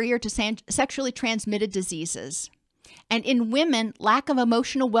a barrier to sexually transmitted diseases. And in women, lack of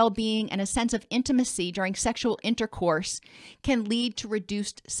emotional well-being and a sense of intimacy during sexual intercourse can lead to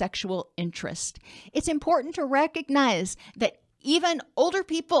reduced sexual interest. It's important to recognize that even older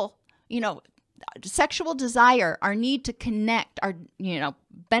people, sexual desire, our need to connect, our,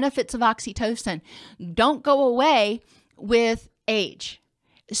 benefits of oxytocin don't go away with age.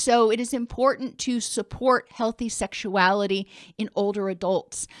 So it is important to support healthy sexuality in older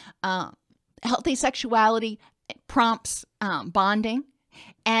adults. Healthy sexuality prompts bonding,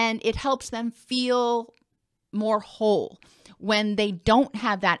 and it helps them feel more whole. When they don't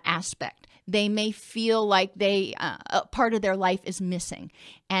have that aspect, they may feel like a part of their life is missing,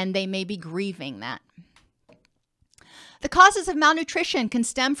 and they may be grieving that. The causes of malnutrition can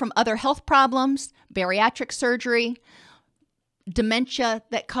stem from other health problems, bariatric surgery, dementia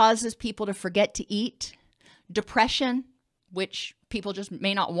that causes people to forget to eat, depression, which people just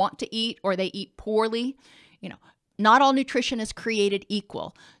may not want to eat, or they eat poorly. Not all nutrition is created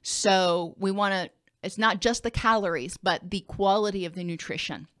equal. So it's not just the calories, but the quality of the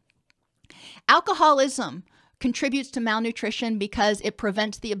nutrition. Alcoholism contributes to malnutrition because it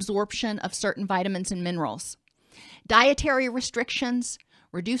prevents the absorption of certain vitamins and minerals. Dietary restrictions,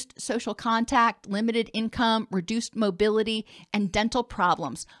 reduced social contact, limited income, reduced mobility, and dental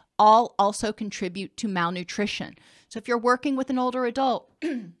problems all also contribute to malnutrition. So if you're working with an older adult,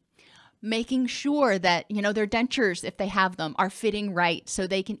 making sure that, their dentures, if they have them, are fitting right so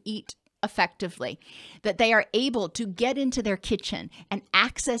they can eat effectively, that they are able to get into their kitchen and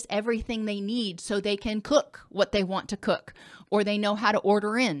access everything they need so they can cook what they want to cook, or they know how to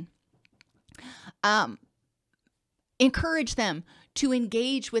order in. Encourage them to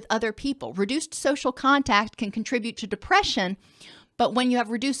engage with other people. Reduced social contact can contribute to depression, but when you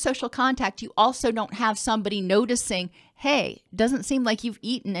have reduced social contact, you also don't have somebody noticing, hey, doesn't seem like you've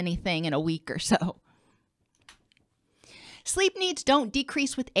eaten anything in a week or so. Sleep needs don't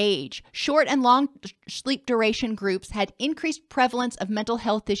decrease with age. Short and long sleep duration groups had increased prevalence of mental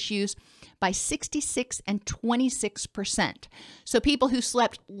health issues by 66 and 26%. So people who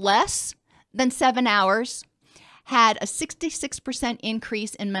slept less than 7 hours had a 66%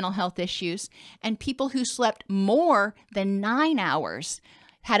 increase in mental health issues, and people who slept more than 9 hours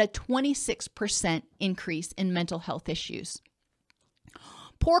had a 26% increase in mental health issues.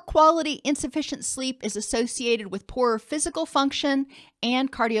 Poor quality, insufficient sleep is associated with poorer physical function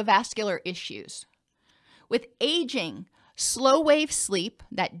and cardiovascular issues. With aging, slow wave sleep,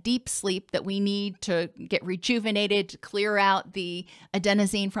 that deep sleep that we need to get rejuvenated, to clear out the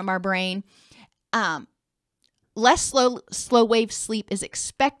adenosine from our brain, less slow wave sleep is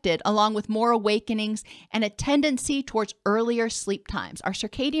expected, along with more awakenings and a tendency towards earlier sleep times. Our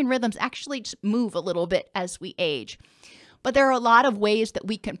circadian rhythms actually move a little bit as we age. But there are a lot of ways that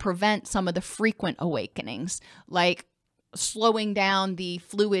we can prevent some of the frequent awakenings, like slowing down the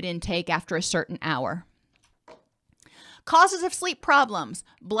fluid intake after a certain hour. Causes of sleep problems,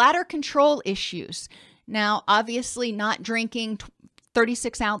 bladder control issues. Now, obviously not drinking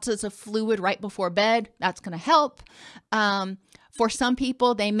 36 ounces of fluid right before bed, that's going to help. For some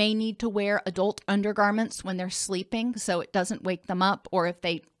people, they may need to wear adult undergarments when they're sleeping so it doesn't wake them up, or if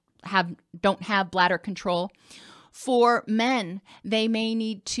they don't have bladder control. For men, they may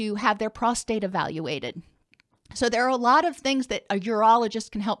need to have their prostate evaluated. So there are a lot of things that a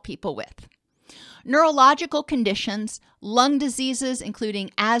urologist can help people with. Neurological conditions, lung diseases,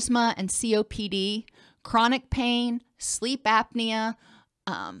 including asthma and COPD, chronic pain, sleep apnea,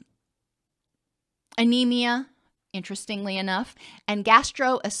 anemia, interestingly enough, and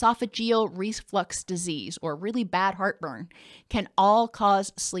gastroesophageal reflux disease, or really bad heartburn, can all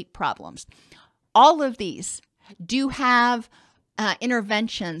cause sleep problems. All of these do have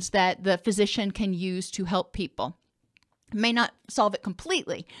interventions that the physician can use to help people. It may not solve it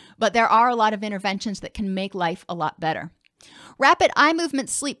completely, but there are a lot of interventions that can make life a lot better. Rapid eye movement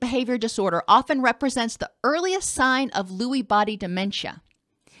sleep behavior disorder often represents the earliest sign of Lewy body dementia.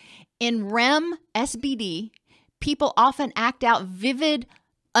 In REM SBD, People often act out vivid,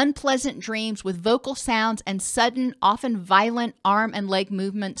 unpleasant dreams with vocal sounds and sudden, often violent arm and leg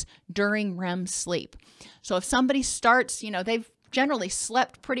movements during REM sleep. So if somebody starts, they've generally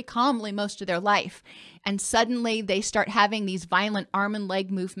slept pretty calmly most of their life, and suddenly they start having these violent arm and leg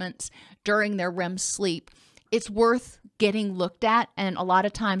movements during their REM sleep, it's worth getting looked at. And a lot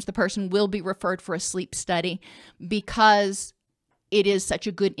of times the person will be referred for a sleep study because it is such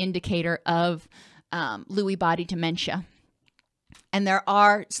a good indicator of Lewy body dementia. And there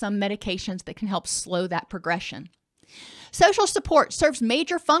are some medications that can help slow that progression. Social support serves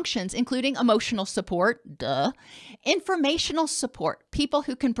major functions, including emotional support, informational support, people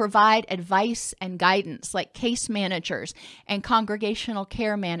who can provide advice and guidance, like case managers and congregational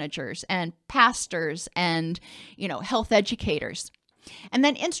care managers and pastors and, health educators. And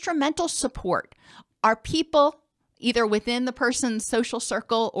then instrumental support are people either within the person's social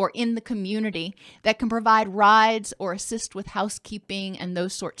circle or in the community that can provide rides or assist with housekeeping and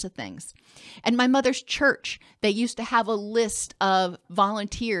those sorts of things. At my mother's church, they used to have a list of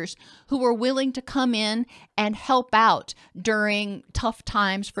volunteers who were willing to come in and help out during tough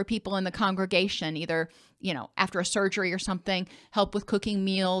times for people in the congregation, either after a surgery or something, help with cooking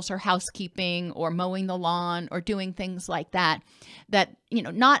meals or housekeeping or mowing the lawn or doing things like that,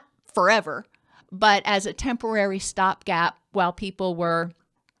 not forever, but as a temporary stopgap while people were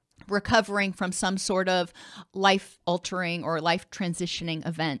recovering from some sort of life-altering or life-transitioning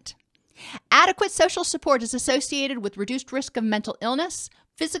event. Adequate social support is associated with reduced risk of mental illness,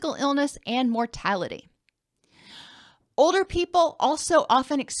 physical illness, and mortality. Older people also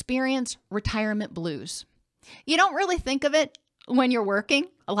often experience retirement blues. You don't really think of it when you're working.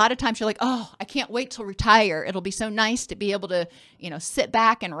 A lot of times you're like, oh, I can't wait to retire. It'll be so nice to be able to, sit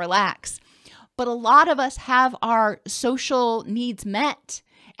back and relax. But a lot of us have our social needs met,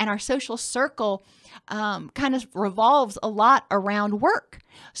 and our social circle kind of revolves a lot around work.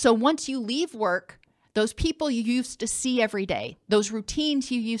 So once you leave work, those people you used to see every day, those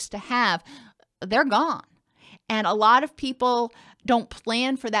routines you used to have, they're gone. And a lot of people don't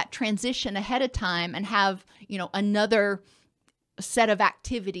plan for that transition ahead of time and have, another set of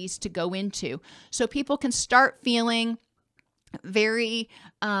activities to go into. So people can start feeling very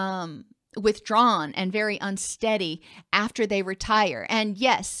withdrawn and very unsteady after they retire. And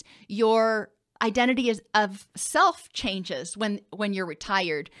yes, your identity of self changes when you're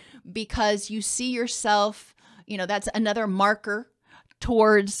retired, because you see yourself, that's another marker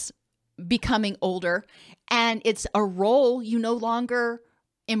towards becoming older, and it's a role you no longer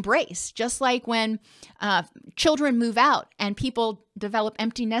embrace. Just like when children move out and people develop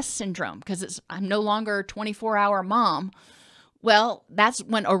empty nest syndrome because I'm no longer a 24-hour mom. Well, that's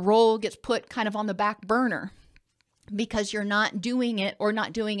when a role gets put kind of on the back burner because you're not doing it or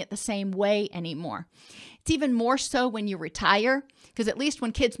not doing it the same way anymore. It's even more so when you retire, because at least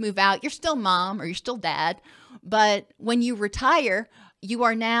when kids move out, you're still mom or you're still dad. But when you retire, you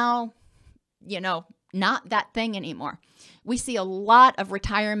are now, not that thing anymore. We see a lot of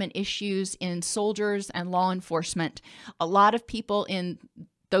retirement issues in soldiers and law enforcement. A lot of people in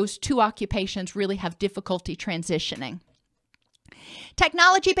those two occupations really have difficulty transitioning.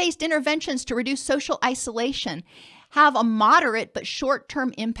 Technology-based interventions to reduce social isolation have a moderate but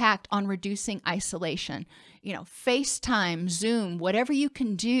short-term impact on reducing isolation. FaceTime, Zoom, whatever you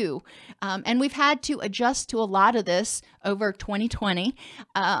can do. And we've had to adjust to a lot of this over 2020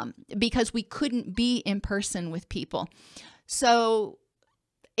 because we couldn't be in person with people. So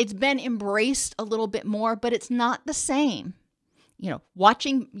it's been embraced a little bit more, but it's not the same.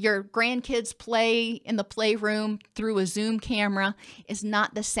 Watching your grandkids play in the playroom through a Zoom camera is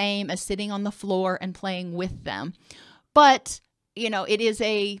not the same as sitting on the floor and playing with them. But, it is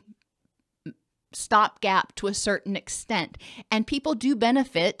a stopgap to a certain extent. And people do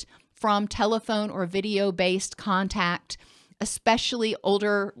benefit from telephone or video-based contact, especially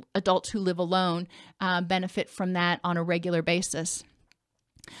older adults who live alone benefit from that on a regular basis.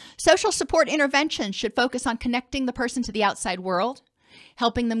 Social support interventions should focus on connecting the person to the outside world,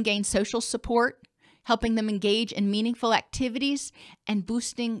 helping them gain social support, helping them engage in meaningful activities, and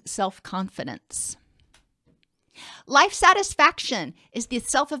boosting self-confidence. Life satisfaction is the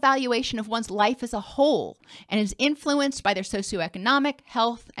self-evaluation of one's life as a whole and is influenced by their socioeconomic,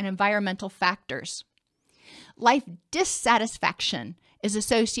 health, and environmental factors. Life dissatisfaction is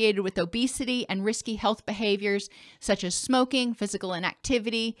associated with obesity and risky health behaviors such as smoking, physical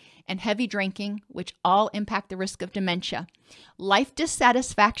inactivity, and heavy drinking, which all impact the risk of dementia. Life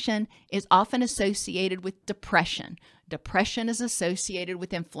dissatisfaction is often associated with depression. Depression is associated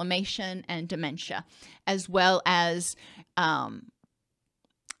with inflammation and dementia, as well as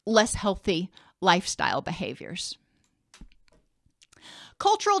less healthy lifestyle behaviors.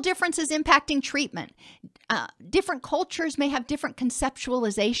 Cultural differences impacting treatment. Different cultures may have different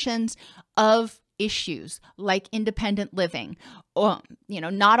conceptualizations of issues like independent living. Or,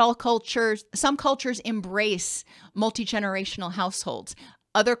 not all cultures, some cultures embrace multi-generational households.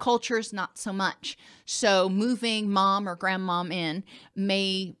 Other cultures, not so much. So moving mom or grandmom in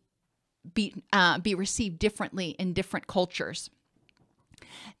may be received differently in different cultures.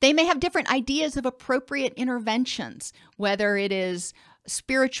 They may have different ideas of appropriate interventions, whether it is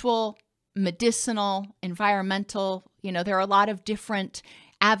spiritual, medicinal, environmental. There are a lot of different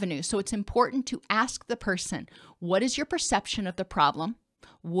avenues. So it's important to ask the person, what is your perception of the problem?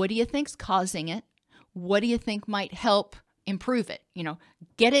 What do you think's causing it? What do you think might help improve it?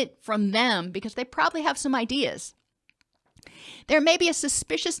 Get it from them because they probably have some ideas. There may be a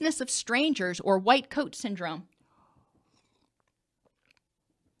suspiciousness of strangers or white coat syndrome.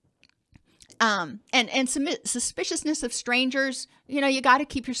 And suspiciousness of strangers, you got to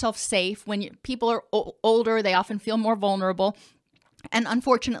keep yourself safe. When people are older, they often feel more vulnerable, and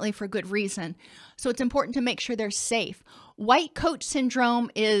unfortunately for good reason. So it's important to make sure they're safe. White coat syndrome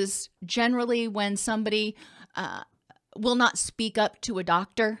is generally when somebody will not speak up to a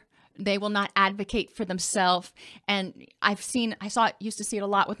doctor. They will not advocate for themselves. And used to see it a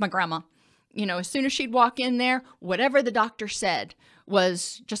lot with my grandma. As soon as she'd walk in there, whatever the doctor said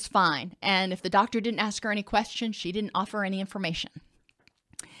was just fine. And if the doctor didn't ask her any questions, she didn't offer any information.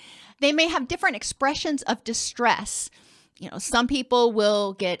 They may have different expressions of distress. Some people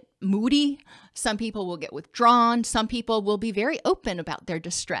will get moody. Some people will get withdrawn. Some people will be very open about their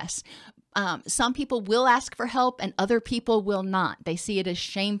distress. Some people will ask for help and other people will not. They see it as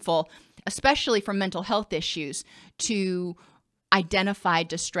shameful, especially for mental health issues, to identify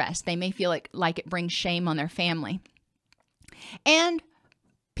distress. They may feel like it brings shame on their family. And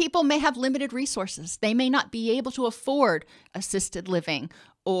people may have limited resources. They may not be able to afford assisted living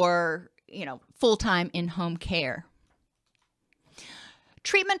or, full-time in-home care.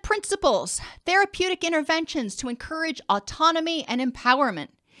 Treatment principles. Therapeutic interventions to encourage autonomy and empowerment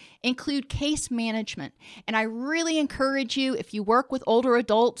include case management. And I really encourage you, if you work with older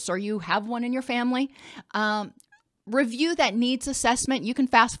adults or you have one in your family, review that needs assessment. You can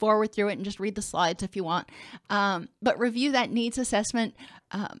fast forward through it and just read the slides if you want. But review that needs assessment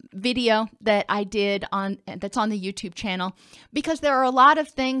video that I did that's on the YouTube channel, because there are a lot of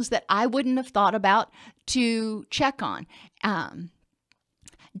things that I wouldn't have thought about to check on.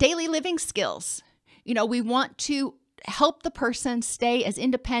 Daily living skills. We want to help the person stay as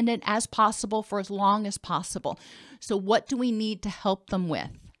independent as possible for as long as possible. So what do we need to help them with?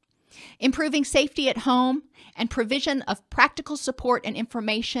 Improving safety at home and provision of practical support and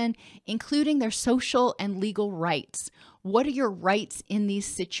information, including their social and legal rights. What are your rights in these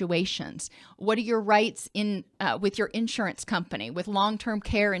situations? What are your rights with your insurance company, with long-term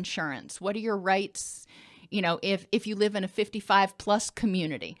care insurance? What are your rights, if you live in a 55-plus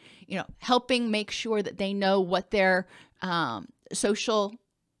community? Helping make sure that they know what their social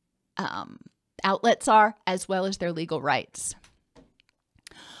outlets are, as well as their legal rights.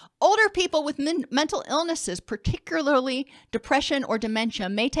 Older people with mental illnesses, particularly depression or dementia,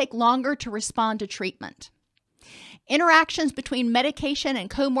 may take longer to respond to treatment. Interactions between medication and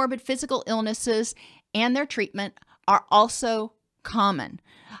comorbid physical illnesses and their treatment are also common.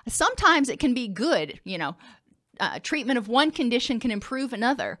 Sometimes it can be good, treatment of one condition can improve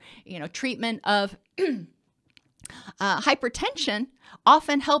another. Treatment of hypertension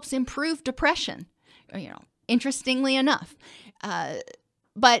often helps improve depression, interestingly enough.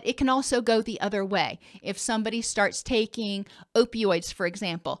 But it can also go the other way. If somebody starts taking opioids, for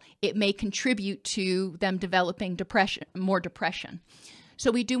example, it may contribute to them developing more depression.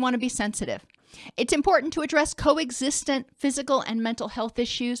 So we do want to be sensitive. It's important to address coexistent physical and mental health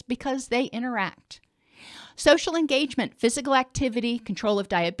issues because they interact. Social engagement, physical activity, control of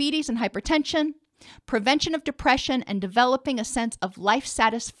diabetes and hypertension, prevention of depression, and developing a sense of life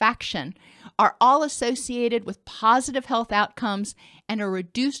satisfaction are all associated with positive health outcomes and a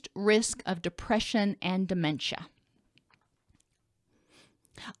reduced risk of depression and dementia.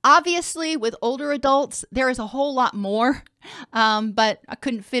 Obviously, with older adults, there is a whole lot more, but I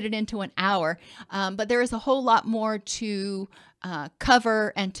couldn't fit it into an hour. But there is a whole lot more to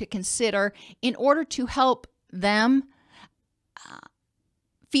cover and to consider in order to help them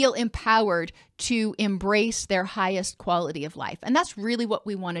feel empowered to embrace their highest quality of life. And that's really what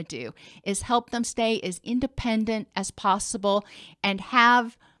we want to do, is help them stay as independent as possible and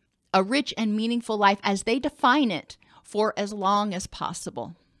have a rich and meaningful life as they define it for as long as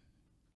possible.